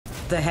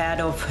the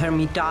head of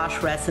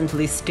Hermitage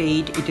recently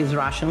stated, it is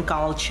Russian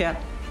culture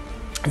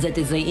that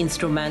is the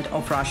instrument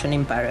of Russian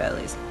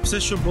imperialism. Все,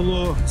 що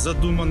було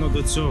задумано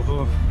до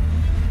цього,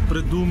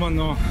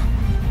 придумано,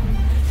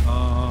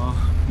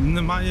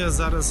 не має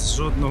зараз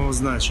жодного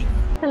значення.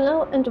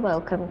 Hello and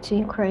welcome to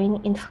Ukraine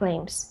in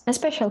Flames, a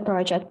special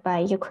project by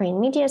Ukraine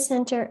Media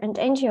Center and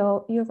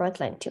NGO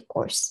Euroatlantic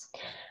Course.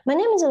 My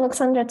name is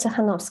Alexandra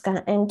Tsahanovska,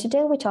 and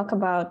today we talk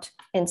about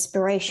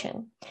inspiration.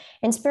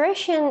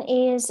 Inspiration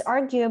is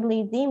arguably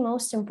the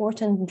most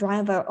important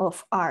driver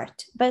of art,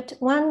 but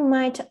one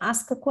might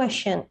ask a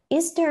question: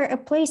 is there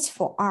a place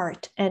for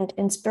art and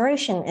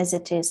inspiration as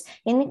it is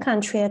in a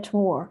country at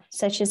war,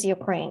 such as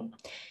Ukraine?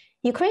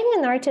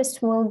 Ukrainian artists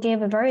will give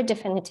a very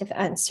definitive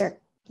answer.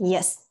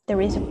 Yes,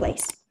 there is a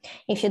place.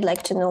 If you'd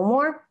like to know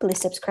more,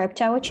 please subscribe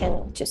to our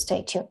channel to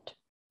stay tuned.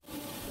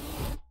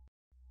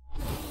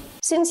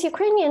 Since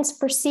Ukrainians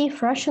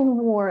perceive Russian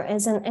war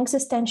as an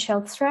existential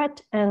threat,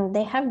 and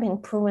they have been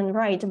proven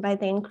right by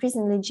the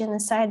increasingly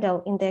genocidal,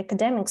 in the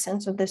academic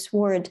sense of this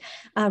word,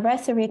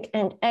 rhetoric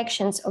and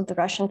actions of the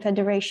Russian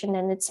Federation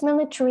and its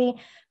military,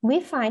 we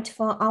fight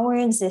for our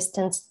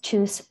existence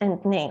tooth and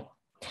nail.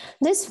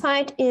 This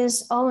fight is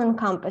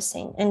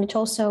all-encompassing, and it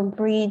also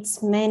breeds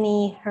many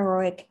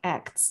heroic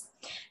acts.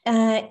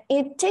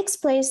 It takes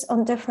place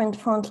on different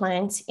front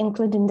lines,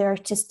 including the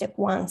artistic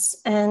ones,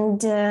 and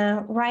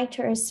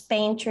writers,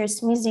 painters,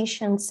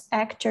 musicians,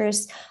 actors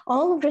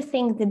all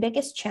rethink the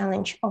biggest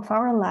challenge of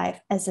our life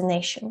as a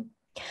nation.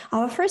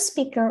 Our first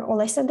speaker,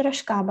 Olesya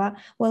Drashkaba,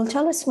 will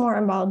tell us more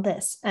about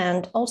this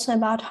and also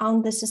about how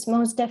this is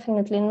most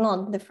definitely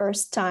not the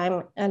first time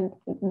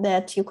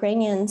that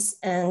Ukrainians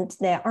and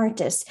their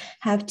artists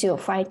have to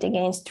fight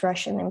against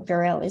Russian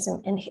imperialism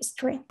in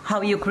history. How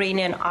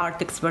Ukrainian art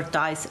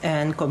expertise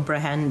and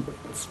comprehends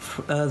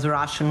the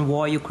Russian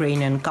war,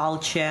 Ukrainian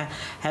culture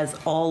has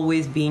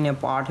always been a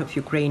part of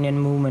Ukrainian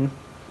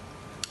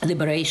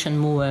liberation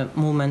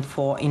movement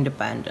for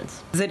independence.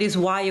 That is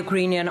why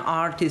Ukrainian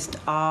artists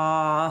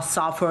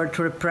suffered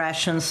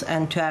repressions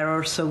and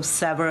terror so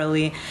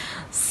severely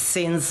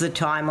since the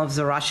time of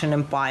the Russian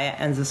Empire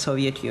and the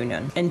Soviet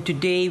Union. And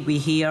today we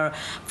hear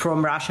from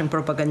Russian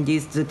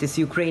propagandists that is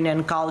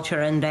Ukrainian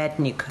culture and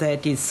ethnic,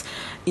 that is,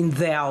 in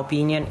their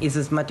opinion, is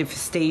a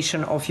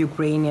manifestation of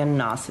Ukrainian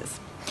Nazis,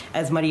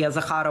 as Maria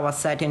Zakharova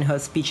said in her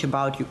speech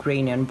about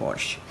Ukrainian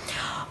borscht.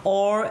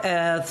 Or,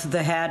 as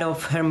the head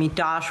of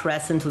Hermitage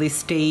recently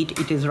stated,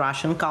 it is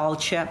Russian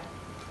culture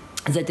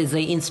that is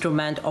the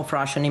instrument of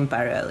Russian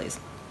imperialism.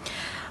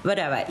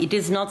 Whatever, it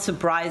is not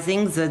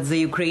surprising that the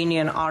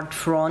Ukrainian art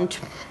front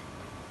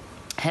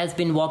has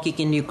been working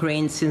in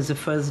Ukraine since the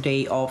first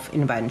day of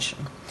invention.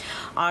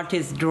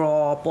 Artists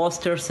draw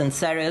posters and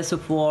series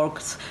of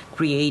works,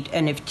 create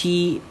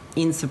NFT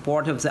in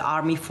support of the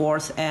army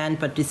force, and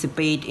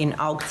participate in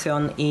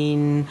auction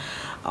in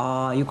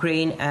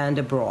Ukraine and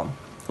abroad.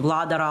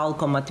 Влада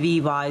Ралко,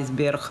 Matvey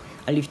Weisberg,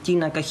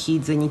 Alevtina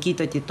Kakhidze,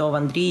 Nikita Titov,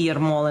 Andriy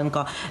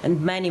Yermolenko, and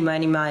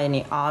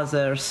many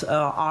others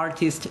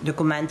artists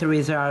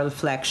documentary their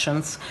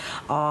reflections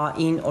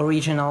in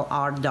original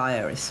art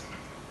diaries.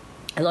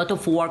 A lot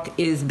of work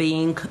is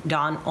being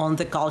done on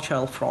the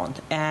cultural front,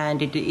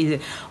 and it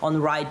is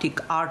on writing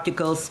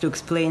articles to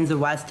explain the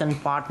Western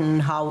pattern,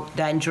 how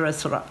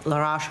dangerous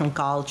Russian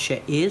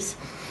culture is,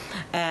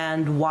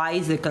 and why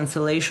the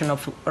cancellation of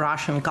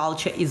Russian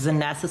culture is a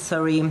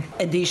necessary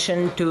addition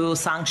to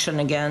sanction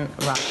against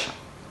Russia.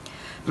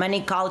 Many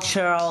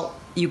cultural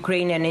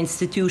Ukrainian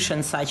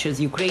institutions, such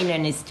as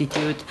Ukrainian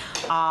Institute,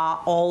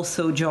 are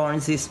also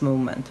joined this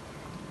movement.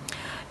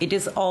 It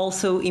is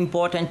also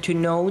important to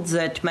note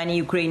that many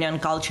Ukrainian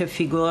culture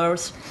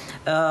figures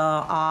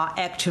are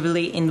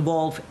actively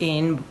involved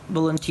in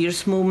volunteers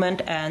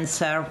movement and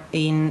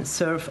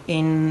serve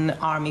in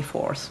army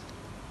force.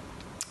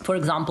 For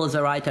example,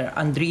 the writer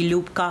Andriy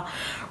Lyubka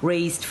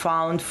raised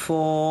funds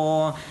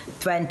for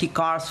 20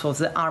 cars for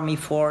the army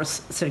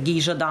force. Sergei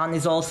Zhadan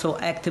is also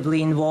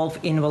actively involved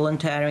in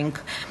volunteering.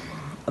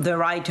 The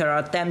writer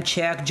Artem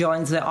Chekh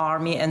joined the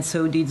army, and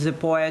so did the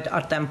poet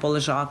Artem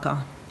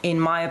Polezhaka. In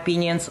my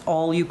opinion,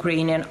 all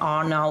Ukrainians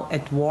are now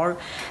at war,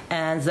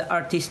 and the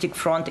artistic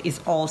front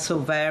is also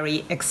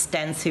very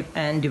extensive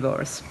and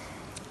diverse.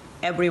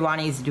 Everyone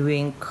is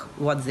doing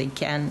what they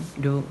can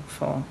do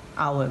for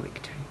our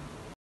victory.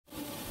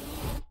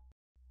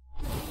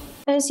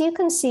 As you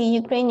can see,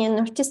 Ukrainian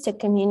artistic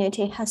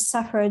community has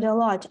suffered a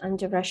lot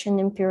under Russian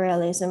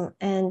imperialism,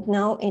 and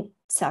now it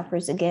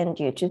suffers again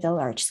due to the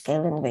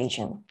large-scale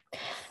invasion.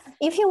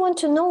 If you want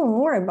to know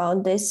more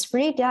about this,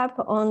 read up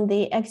on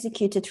the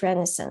Executed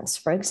Renaissance,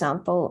 for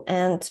example,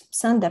 and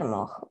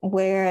Sandarmokh,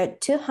 where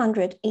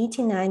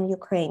 289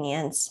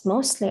 Ukrainians,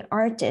 mostly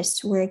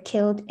artists, were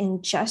killed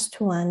in just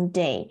one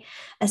day,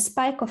 a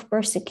spike of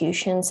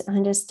persecutions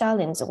under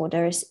Stalin's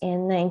orders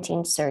in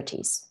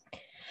 1930s.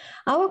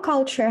 Our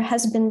culture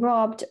has been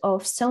robbed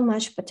of so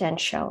much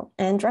potential,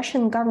 and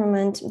Russian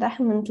government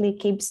vehemently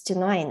keeps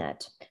denying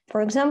it.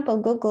 For example,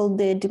 Google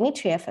the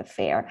Dmitriev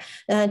affair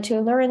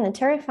to learn a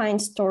terrifying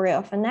story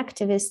of an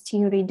activist,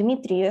 Yuri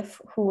Dmitriev,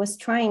 who was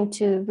trying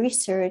to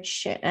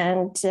research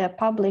and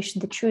publish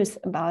the truth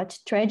about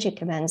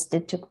tragic events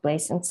that took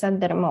place in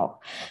Sandermov.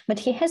 But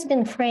he has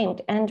been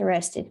framed and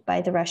arrested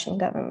by the Russian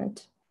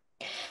government.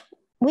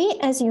 We,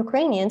 as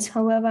Ukrainians,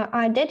 however,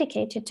 are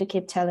dedicated to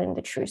keep telling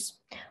the truth.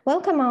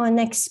 Welcome our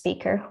next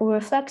speaker, who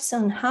reflects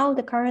on how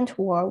the current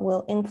war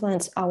will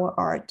influence our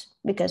art,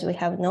 because we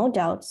have no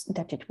doubts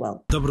that it will.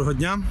 Доброго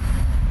дня.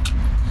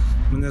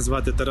 Мене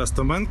звати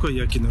Томенко,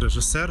 я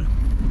кінорежисер.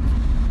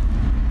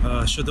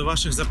 Щодо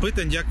ваших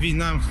запитань, як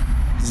війна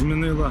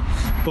змінила,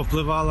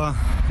 повпливала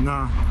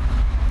на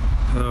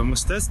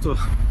мистецтво,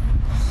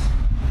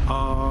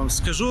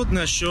 скажу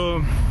одне,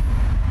 що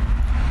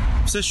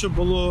все, що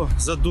було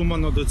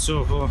задумано до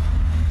цього,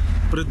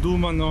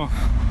 придумано,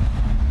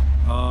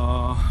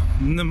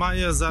 не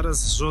має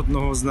зараз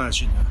жодного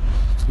значення.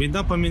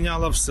 Війна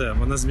поміняла все,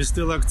 вона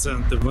змістила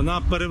акценти,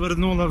 вона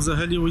перевернула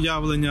взагалі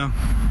уявлення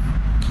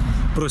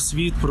про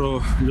світ,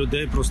 про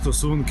людей, про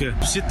стосунки.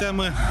 Всі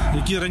теми,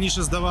 які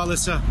раніше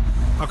здавалися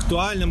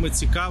актуальними,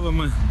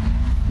 цікавими,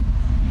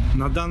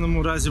 на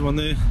даному разі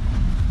вони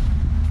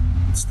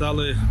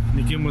стали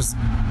якимось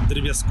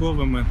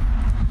дріб'язковими,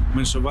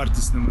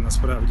 меншовартісними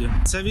насправді.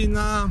 Ця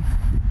війна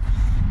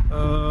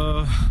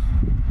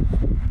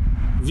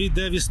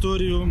війде в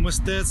історію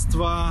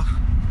мистецтва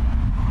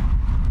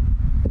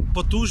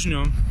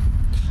потужно,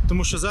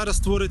 тому що зараз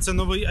створиться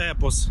новий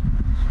епос,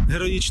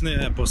 героїчний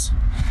епос.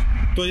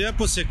 Той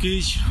епос,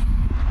 який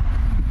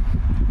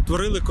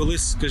творили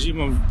колись,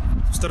 скажімо,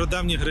 в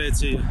стародавній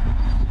Греції.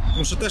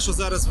 Тому що те, що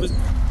зараз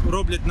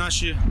роблять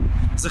наші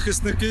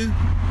захисники,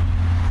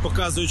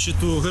 показуючи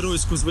ту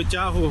геройську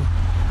звитягу,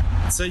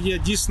 це є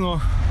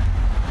дійсно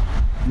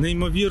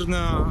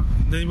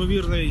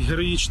неймовірний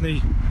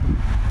героїчний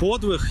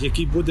подвиг,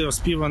 який буде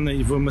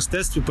оспіваний в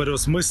мистецтві,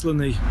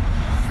 переосмислений.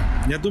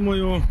 Я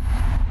думаю,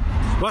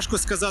 важко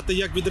сказати,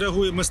 як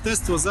відреагує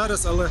мистецтво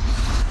зараз, але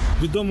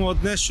відомо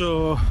одне,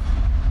 що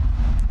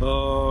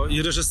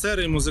і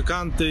режисери, і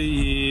музиканти,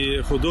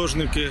 і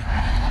художники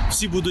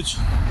всі будуть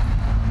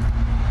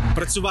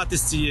працювати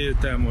з цією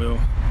темою,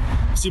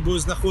 всі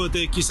будуть знаходити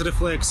якісь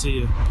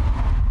рефлексії.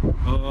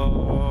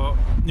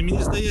 І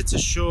мені здається,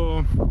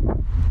 що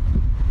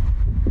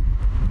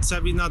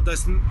ця війна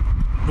дасть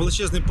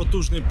величезний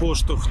потужний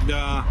поштовх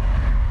для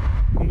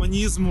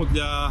гуманізму,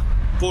 для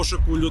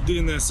пошуку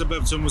людини себе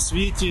в цьому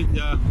світі,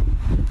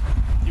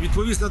 і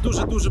відповість на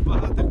дуже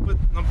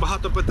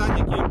багато питань,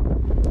 які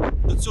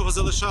до цього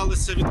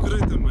залишалися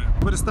відкритими.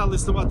 Перестали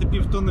існувати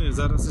півтони,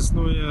 зараз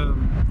існує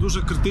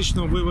дуже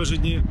критично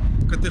виважені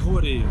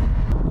категорії.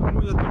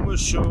 Тому я думаю,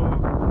 що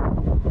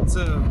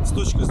це з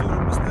точки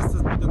зору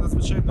мистецтва буде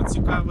надзвичайно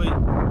цікавий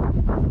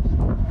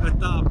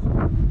етап.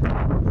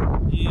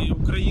 І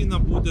Україна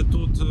буде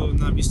тут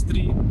на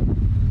вістрі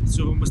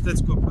цього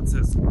мистецького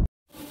процесу.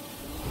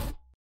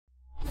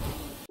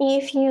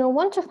 If you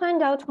want to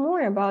find out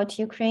more about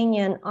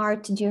Ukrainian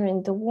art during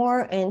the war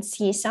and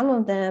see some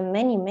of the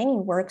many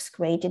works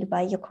created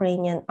by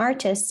Ukrainian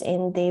artists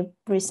in the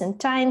recent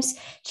times,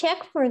 check,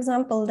 for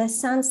example, the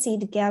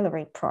Sunseed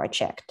Gallery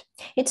project.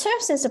 It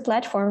serves as a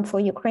platform for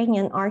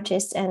Ukrainian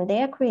artists and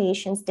their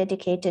creations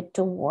dedicated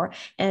to war,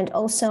 and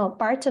also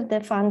part of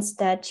the funds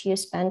that you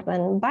spend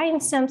when buying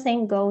something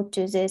go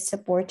to the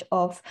support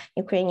of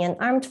Ukrainian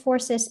armed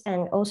forces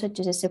and also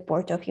to the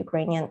support of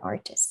Ukrainian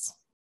artists.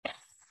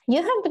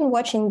 You have been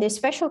watching this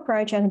special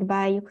project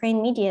by Ukraine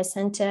Media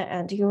Center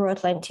and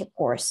Euroatlantic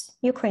Course,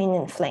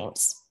 Ukrainian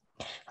Flames.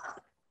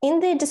 In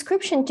the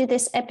description to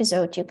this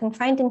episode, you can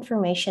find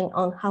information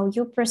on how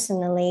you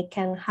personally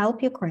can help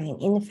Ukraine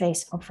in the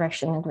face of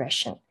Russian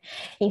aggression.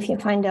 If you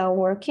find our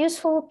work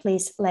useful,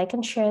 please like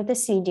and share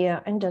this video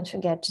and don't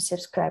forget to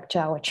subscribe to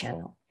our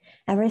channel.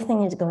 Everything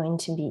is going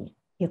to be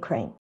Ukraine.